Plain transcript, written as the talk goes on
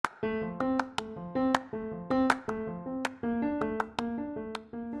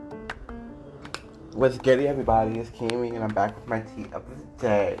What's good, everybody? It's Kimmy, and I'm back with my tea of the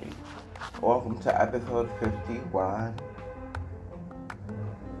day. Welcome to episode 51.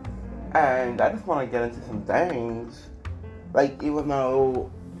 And I just want to get into some things. Like, even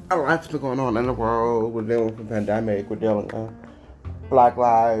though a lot's been going on in the world, we're dealing with a pandemic, we're dealing with Black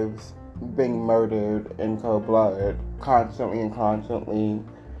lives being murdered in cold blood, constantly and constantly.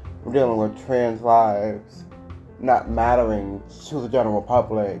 We're dealing with trans lives not mattering to the general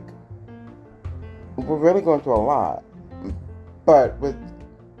public. We're really going through a lot. But with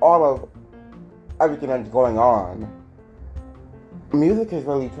all of everything that's going on, music is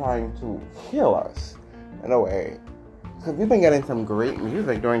really trying to heal us in a way. Because we've been getting some great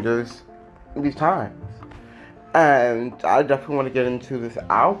music during these times. And I definitely want to get into this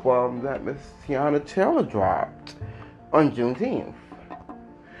album that Miss Teyana dropped on Juneteenth.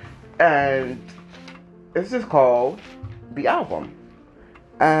 And it's just called The Album.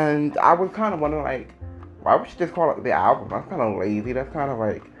 And I was kind of wondering, like, why would you just call it The Album? That's kind of lazy. That's kind of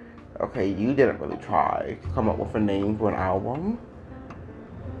like, okay, you didn't really try to come up with a name for an album.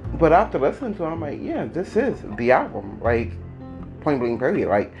 But after listening to it, I'm like, yeah, this is The Album. Like, point blank period.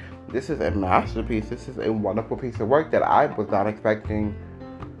 Like, this is a masterpiece. This is a wonderful piece of work that I was not expecting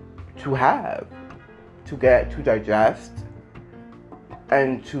to have, to get, to digest,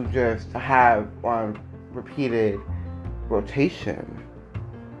 and to just have on repeated rotation.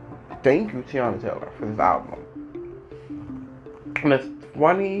 Thank you, Teyana Taylor, for this album. And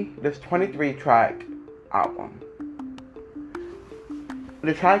this 23 track album.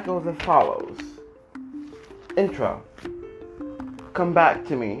 The track goes as follows. Intro. Come Back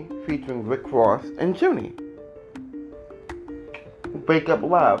to Me, featuring Rick Ross and Junie. Wake Up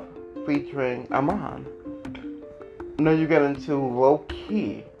Love, featuring Aman. And then you get into Low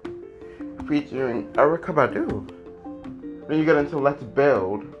Key, featuring Erykah Badu. Then you get into Let's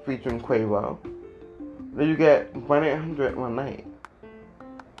Build, featuring Quavo. Then you get 1-800-1-8.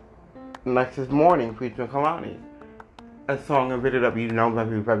 Next is Morning, featuring Kalani. A song and video that we know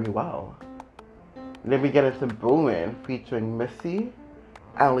very, very well. Then we get into Boomin', featuring Missy,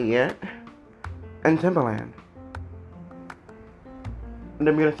 Elliott, and Timbaland. And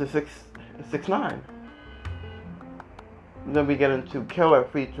then we get into 6ix9ine. Then we get into Killer,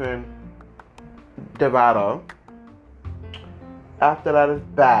 featuring Devato. After that is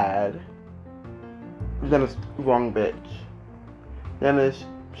Bad. Then it's Wrong Bitch. Then it's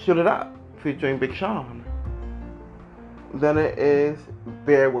Shoot It Up, featuring Big Sean. Then it is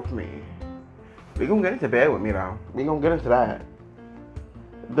Bear With Me. We gonna get into Bear With Me now. We gonna get into that.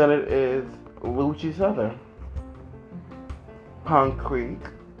 Then it is Lucci Southern. Concrete.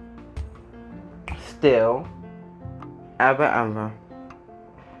 Still. Ever Ever.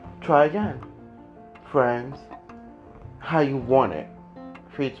 Try Again. Friends. How You Want It,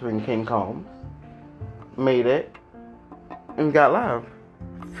 featuring King Combs. Made It. And We Got Love,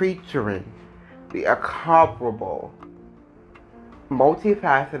 featuring the incomparable,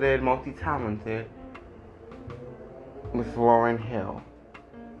 multifaceted, multi-talented Miss Lauryn Hill.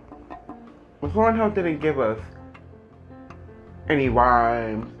 Miss Lauryn Hill didn't give us any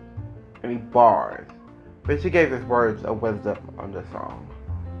rhymes, any bars, but she gave us words of wisdom on the song.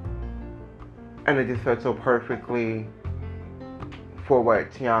 And it just felt so perfectly for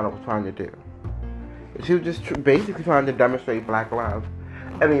what Teyana was trying to do. She was just basically trying to demonstrate Black love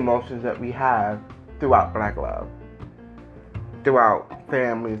and the emotions that we have throughout Black love. Throughout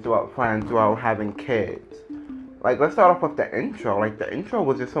families, throughout friends, throughout having kids. Like, let's start off with the intro. Like, the intro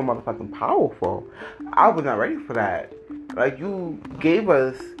was just so motherfucking powerful. I was not ready for that. Like, you gave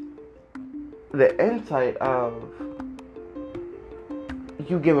us the insight of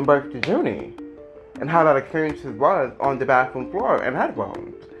you giving birth to Junie. And how that experience was on the bathroom floor and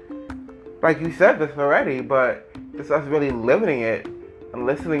headphones. Like, you said this already, but it's us really living it and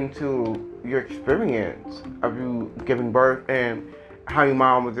listening to your experience of you giving birth and how your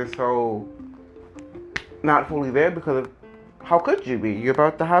mom was just so not fully there because of how could you be? You're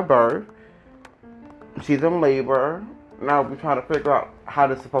about to have birth. She's in labor. Now we're trying to figure out how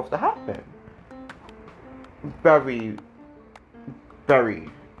this is supposed to happen. Very, very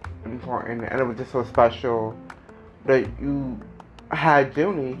important, and it was just so special that you had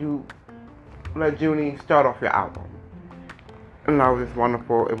Junie. You let Junie start off your album, and that was just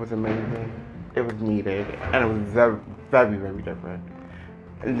wonderful. It was amazing. It was needed, and it was very, very, very different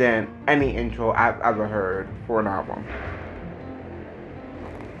than any intro I've ever heard for an album.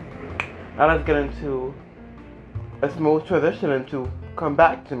 Now let's get into a smooth transition into Come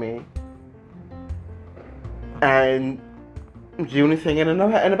Back to Me. And Junie singing in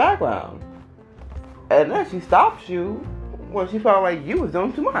the background. And then she stops you when she felt like you was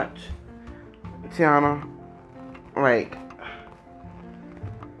doing too much. Teyana, like,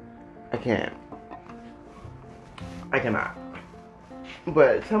 I can't. I cannot.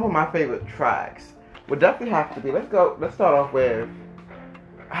 But some of my favorite tracks would definitely have to be, let's start off with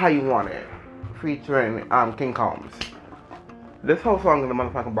How You Want It, featuring King Combs. This whole song is a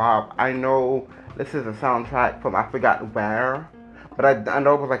motherfucking bop. I know this is a soundtrack from I forgot where, but I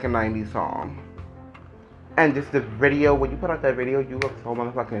know it was like a 90s song. And just the video, when you put out that video, you look so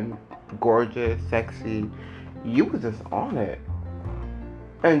motherfucking gorgeous, sexy. You was just on it.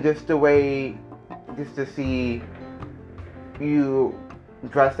 And just the way, just to see you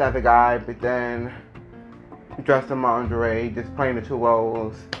dressed as a guy, but then dressed in lingerie, just playing the two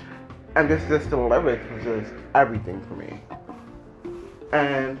roles. And just the lyrics was just everything for me.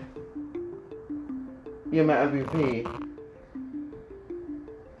 And you're my MVP.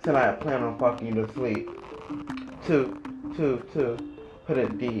 Tonight I plan on fucking you to sleep. To put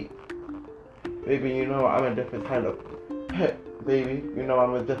it deep. Baby, you know I'm a different type of baby, you know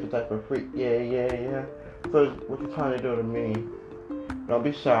I'm a different type of freak. Yeah. So what you trying to do to me? Don't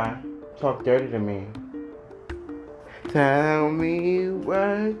be shy. Talk dirty to me. Tell me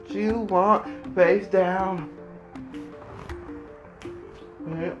what you want, face down.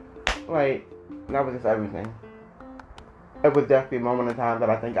 Like, that was just everything. It was definitely a moment in time that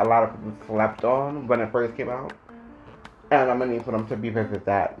I think a lot of people slept on when it first came out. And I'm gonna need for them to revisit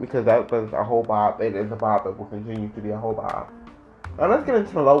that, because that was a whole bop. It is a bop. It will continue to be a whole bop. Now let's get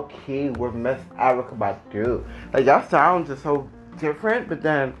into Low Key with Miss Erykah Badu. Like, y'all sound just so different, but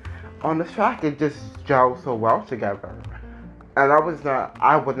then on this track it just gels so well together. And I was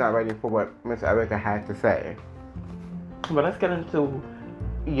not ready for what Miss Erykah had to say. But let's get into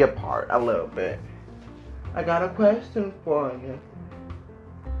your part a little bit. I got a question for you.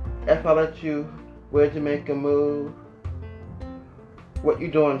 If I let you, would you make a move? What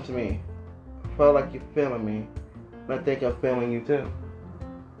you doing to me? Felt like you feeling me. And I think I'm feeling you too.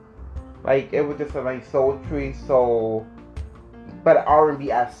 Like, it was just a like sultry, but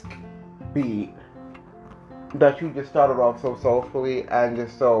R&B-esque beat that you just started off so soulfully and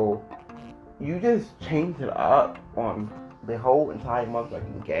just so, you just changed it up on the whole entire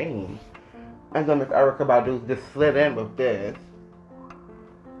motherfucking game. And then Miss Erykah Badu just slid in with this.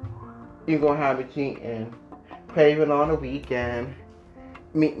 You gonna have me cheating, craving on the weekend.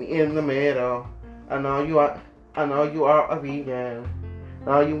 Meet me in the middle. I know you are a vegan. I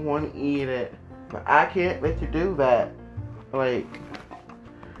know you want to eat it, but I can't let you do that. Like,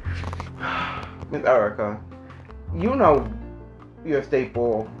 Miss Erykah, you know you're a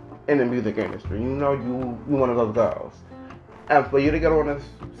staple in the music industry. You know you one of those girls. And for you to get on this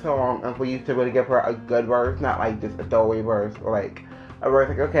song and for you to really give her a good verse, not like just a throwaway verse, or like a verse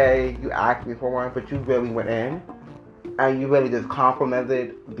like, okay, you asked me for one, but you really went in. And you really just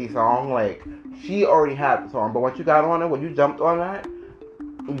complimented the song. Like, she already had the song, but once you got on it, when you jumped on that,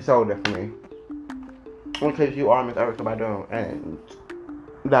 you sold it for me. Because you are Miss Erykah Badu, and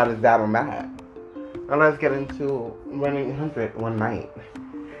that is that on that. Now let's get into Running 100 One Night.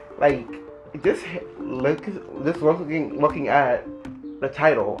 Like, just looking at the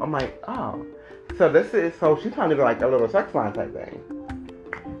title, I'm like, oh, so she's trying to do like a little sex line type thing.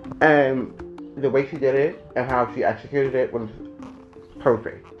 And the way she did it and how she executed it was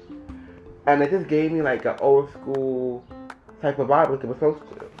perfect. And it just gave me like an old school type of vibe like it was supposed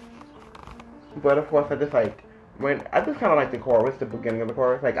to. But of course I just kind of like the chorus, the beginning of the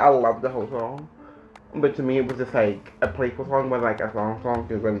chorus. Like, I love the whole song. But to me it was just like a playful song, but like a song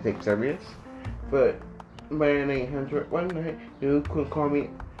to really take serious. But man, 800 one night, you can call me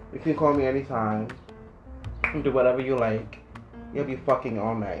anytime. Do whatever you like. You'll be fucking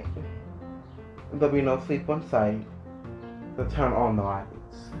all night. There'll be no sleep on sight. So turn on the lights.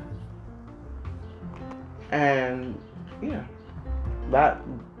 And yeah, that's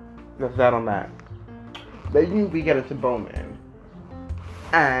that on that. Then we get into Bowman,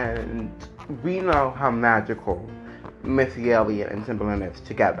 and we know how magical Missy Elliott and Timbaland is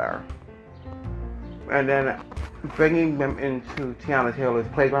together. And then bringing them into Teyana Taylor's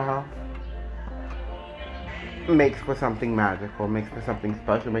Playground makes for something magical, makes for something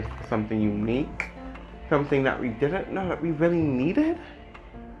special, makes for something unique, something that we didn't know that we really needed,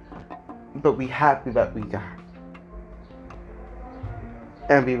 but we happy that we got.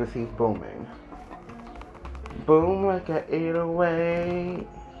 And we received Booming. Boom like an 808,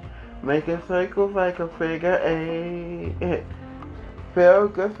 making circles like a figure 8. Feel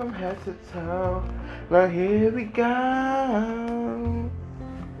good from head to toe. Now here we go.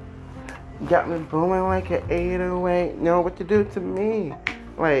 Got me booming like an 808. Know what to do to me.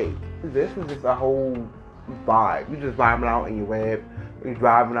 Like, this was just a whole vibe. You just vibing out in your whip. You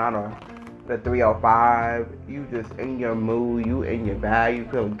driving out on the 305. You just in your mood. You in your bag. You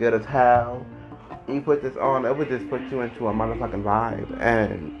feeling good as hell. You put this on. It would just put you into a motherfucking vibe.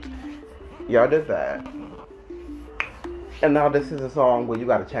 And y'all did that. And now this is a song where you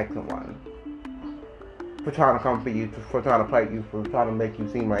gotta check someone. For trying to come for you. For trying to play you. For trying to make you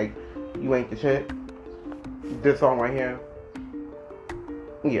seem like you ain't the shit. This song right here.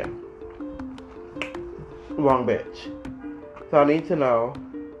 Yeah. Wrong bitch. So I need to know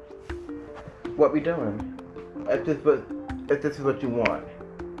what we doing. If this is what you want,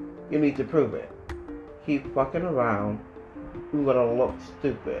 you need to prove it. Keep fucking around, you're gonna look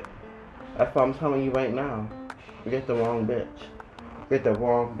stupid. That's what I'm telling you right now. You get the wrong bitch. Get the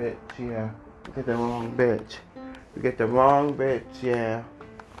wrong bitch, yeah. Get the wrong bitch. You get the wrong bitch, yeah.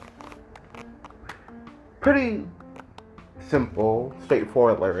 Pretty simple,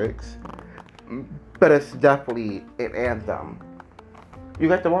 straightforward lyrics, but it's definitely an anthem. You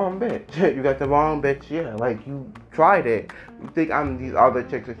got the wrong bitch. You got the wrong bitch, yeah. Like, you tried it. You think I'm these other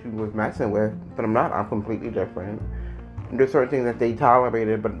chicks that you was messing with, but I'm not. I'm completely different. There's certain things that they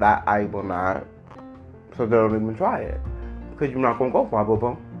tolerated, but that I will not. So they don't even try it. Because you're not going to go for it,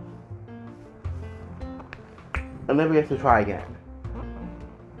 boo-boo. And then we have to try again.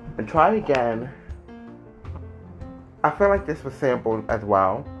 And try again. I feel like this was sampled as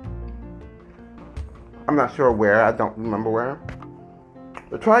well. I'm not sure where. I don't remember where.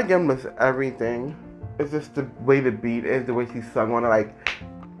 But Try Again was everything. It's just the way the beat is, the way she sung on it. Like,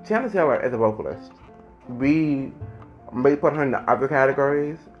 Teyana Taylor is a vocalist. We may put her in the other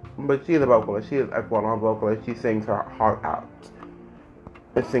categories, but she is a vocalist. She is a full-on vocalist. She sings her heart out.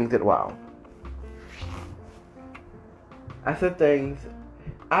 And sings it well. I said things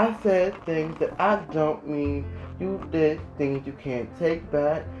that I don't mean. You did things you can't take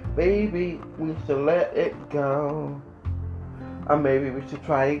back. Baby, we should let it go. Or maybe we should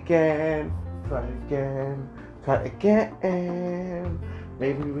try again. Try again. Try again.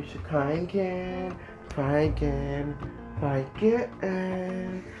 Maybe we should try again. Try again. Try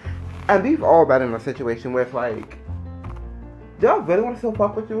again. And we've all been in a situation where it's like, do y'all really want to still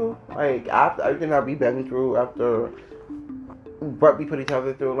fuck with you? Like, after everything that we've been through, after what we put each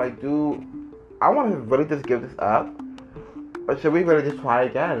other through, like, I want to really just give this up? Or should we really just try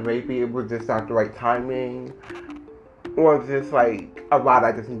again? Maybe it was just not the right timing. Or just like a ride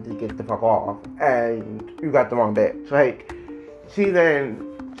I just need to get the fuck off. And you got the wrong bitch. Like, she's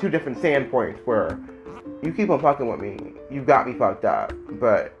in two different standpoints where you keep on fucking with me. You got me fucked up.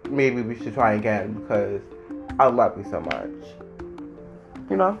 But maybe we should try again because I love you so much.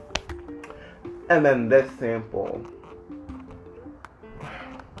 You know? And then this sample.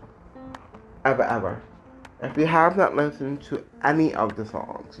 Ever. If you have not listened to any of the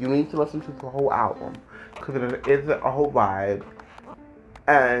songs, you need to listen to the whole album. Because it is a whole vibe.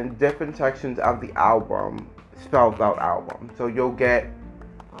 And different sections of the album spells out album. So you'll get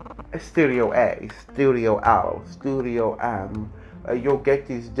Studio A, Studio L, Studio M. You'll get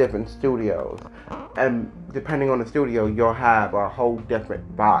these different studios. And depending on the studio, you'll have a whole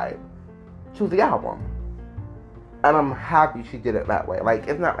different vibe to the album. And I'm happy she did it that way. Like,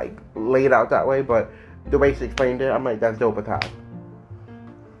 it's not like laid out that way, but the way she explained it, I'm like, that's dope as hell.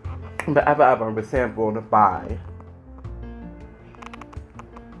 But Ever was sampled by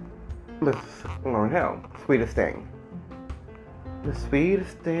Miss Lauryn Hill, Sweetest Thing. The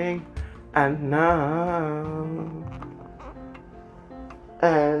sweetest thing I know.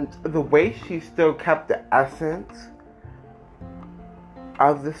 And the way she still kept the essence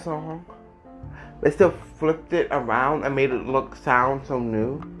of the song, they still flipped it around and made it sound so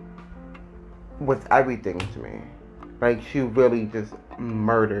new, was everything to me. Like, she really just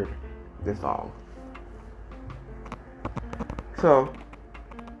murdered this song. So,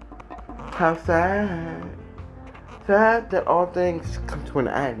 how sad that all things come to an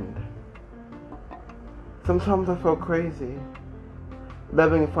end. Sometimes I feel crazy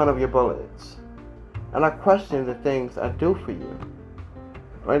living in front of your bullets, and I question the things I do for you.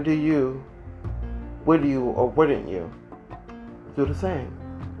 Or would you or wouldn't you do the same?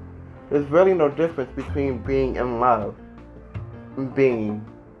 There's really no difference between being in love and being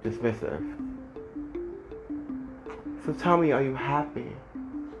dismissive. So tell me, are you happy?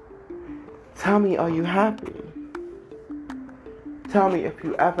 Tell me, are you happy? Tell me if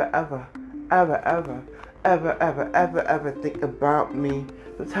you ever think about me.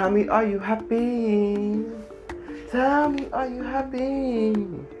 So tell me, are you happy? Tell me, are you happy?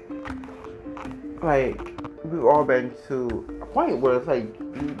 Like, we've all been to a point where it's like,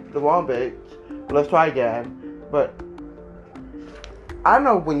 you the wrong bitch, let's try again. But I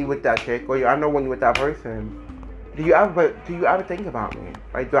know when you with that chick, or I know when you with that person. Do you ever think about me?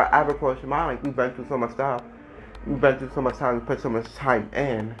 Like, do I ever cross your mind? Like, we've been through so much stuff. We've been through so much time. We put so much time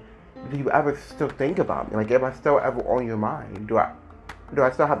in. Do you ever still think about me? Like, am I still ever on your mind? Do I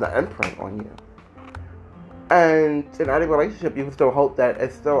still have that imprint on you? And in any relationship, you can still hope that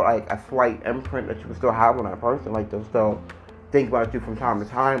it's still like a slight imprint that you can still have on that person. Like, they'll still think about you from time to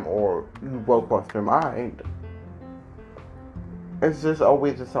time, or you will cross their mind. It's just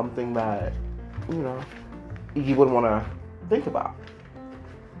always just something that, you know, you wouldn't want to think about.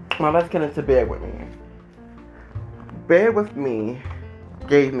 Now let's get into Bear With Me. Bear With Me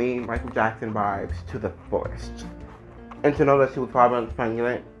gave me Michael Jackson vibes to the fullest. And to know that she was 5 months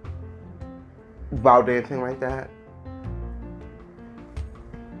pregnant while dancing like that.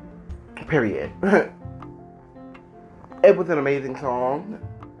 Period. It was an amazing song,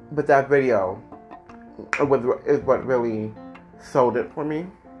 but that video is what really sold it for me.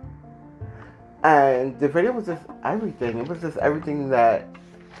 And the video was just everything. It was just everything that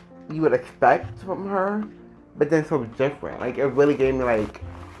you would expect from her, but then so different. Like, it really gave me, like,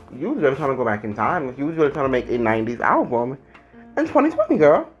 you was really trying to go back in time. Like, you was really trying to make a 90s album in 2020,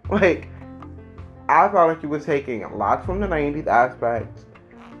 girl. Like, I felt like you was taking a lot from the 90s aspects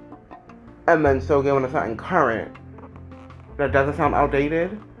and then still giving us something current that doesn't sound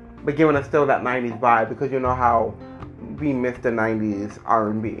outdated, but giving us still that 90s vibe, because you know how we missed the 90s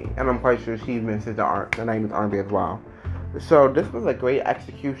R&B, and I'm quite sure she misses the 90s R&B as well. So this was a great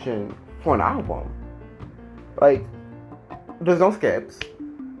execution for an album. Like, there's no skips,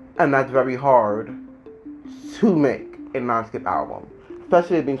 and that's very hard to make a non-skip album,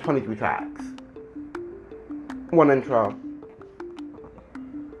 especially it being 23 tracks, one intro,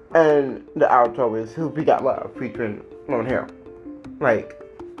 and the outro is "Who We Got Love" featuring Lauryn Hill. Like,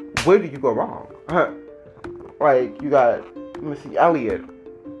 where did you go wrong? Like, you got Missy Elliott,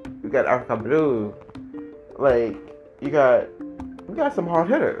 you got Africa Blue, like, you got some hard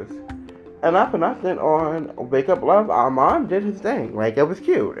hitters. And not for nothing, on Wake Up Love, Armand did his thing. Like, it was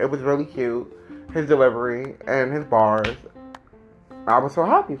cute. It was really cute. His delivery and his bars. I was so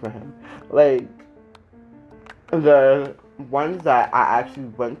happy for him. Like, the ones that I actually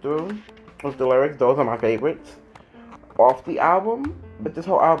went through with the lyrics, those are my favorites off the album. But this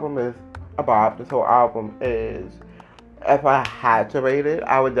whole album is a bop. This whole album is, if I had to rate it,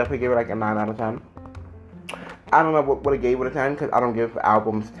 I would definitely give it like a 9 out of 10. I don't know what I gave it a 10, because I don't give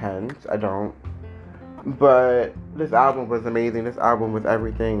albums 10s. I don't. But this album was amazing. This album was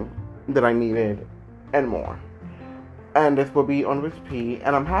everything that I needed and more. And this will be on repeat.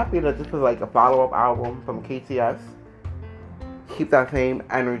 And I'm happy that this was like a follow-up album from KTS. Keep That Same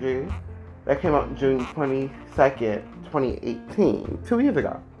Energy. That came out June 22nd, 2018. 2 years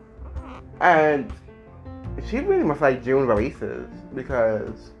ago. And she really must like June releases,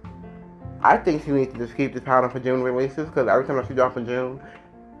 because I think she needs to just keep this pattern for June releases, because every time she drops in June,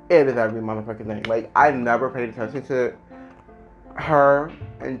 it is every motherfucking thing. Like, I never paid attention to her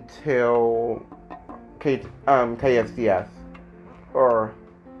until KSTS. Or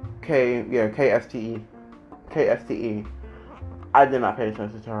KSTE. KSTE. I did not pay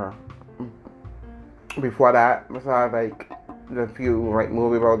attention to her. Before that, besides, like, the few, like,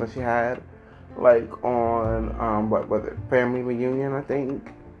 movie roles that she had, like, on, what was it, Family Reunion, I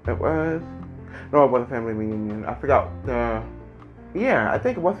think it was. No, it wasn't Family Reunion. I forgot I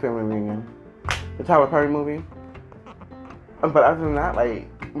think it was Family Reunion. The Tyler Perry movie. But other than that, like,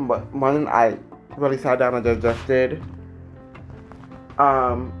 one I really sat down and just did,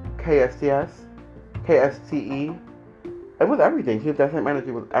 KSTS, KSTE. It was everything. She That Same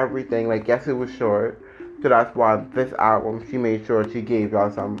Energy was everything. Like, yes, it was short. So that's why this album, she made sure she gave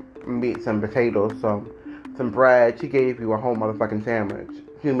y'all some meat, some potatoes, some bread. She gave you a whole motherfucking sandwich.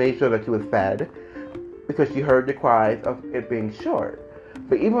 She made sure that you was fed, because she heard the cries of it being short.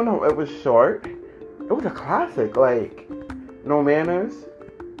 But even though it was short, it was a classic. Like, No Manners,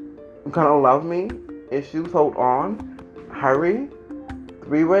 Gonna Love Me, Issues, Hold On, Hurry,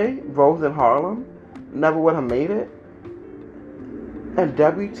 Three-Way, Rose in Harlem, Never Would Have Made It, and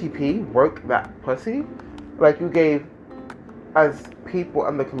WTP, Work That Pussy. Like, you gave us people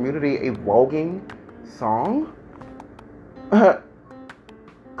in the community a voguing song.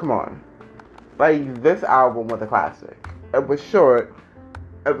 Come on. Like, this album was a classic. It was short,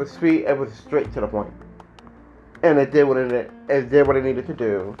 it was sweet, it was straight to the point. And it did what it needed to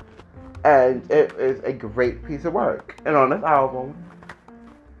do. And it is a great piece of work. And on this album,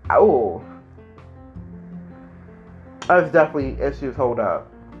 there's definitely Issues Hold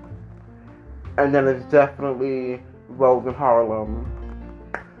Up. And then it's definitely Rogue in Harlem.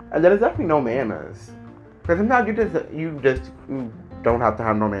 And then it's definitely No Manners. Because sometimes you don't have to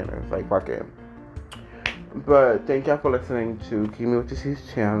have no manners. Like, fuck it. But thank y'all for listening to Keep Me With the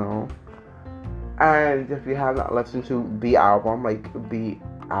C's channel. And if you have not listened to the album,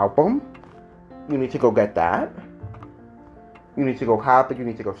 you need to go get that. You need to go cop it, you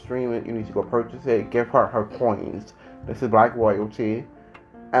need to go stream it, you need to go purchase it, give her coins. This is Black Royalty,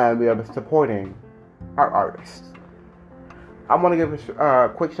 and we are supporting our artists. I want to give a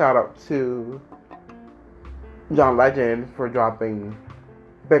quick shout out to John Legend for dropping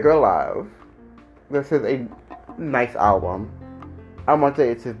Bigger Love. This is a nice album. I won't say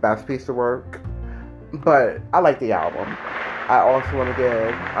it's his best piece of work, but I like the album. I also want to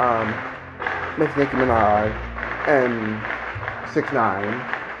give Miss Nicki Minaj and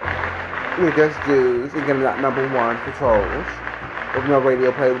 6ix9ine with just dudes and getting that #1 for Trolls with no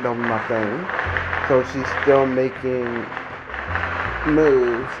radio play, with no nothing. So she's still making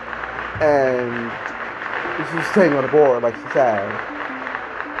moves and she's staying on the board, like she said,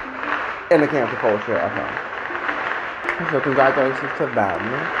 in the cancel culture of her. So congratulations to them.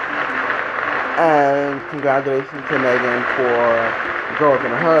 And congratulations to Megan for Girls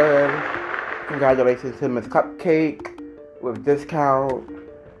in the Hood. Congratulations to Miss Cupcake with Discount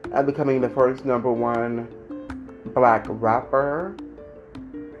and becoming the first #1 black rapper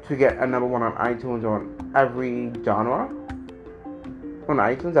to get a #1 on iTunes on every genre. On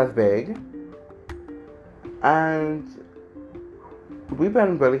iTunes, that's big. And we've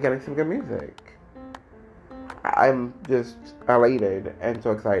been really getting some good music. I'm just elated and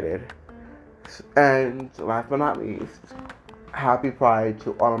so excited. And last but not least, happy Pride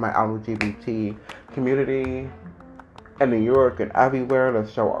to all of my LGBT community in New York and everywhere.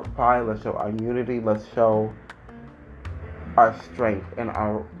 Let's show our pride, let's show our unity, let's show our strength and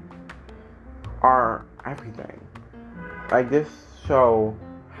our everything. Like, this show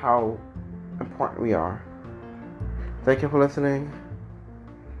how important we are. Thank you for listening.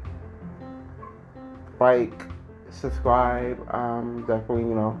 Like, subscribe, definitely,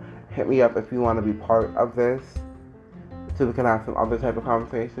 hit me up if you want to be part of this, so we can have some other type of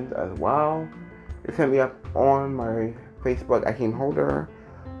conversations as well. Just hit me up on my Facebook, Akeem Holder,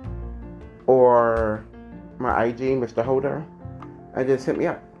 or my IG, Mr. Holder, and just hit me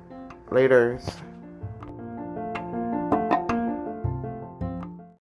up. Laters.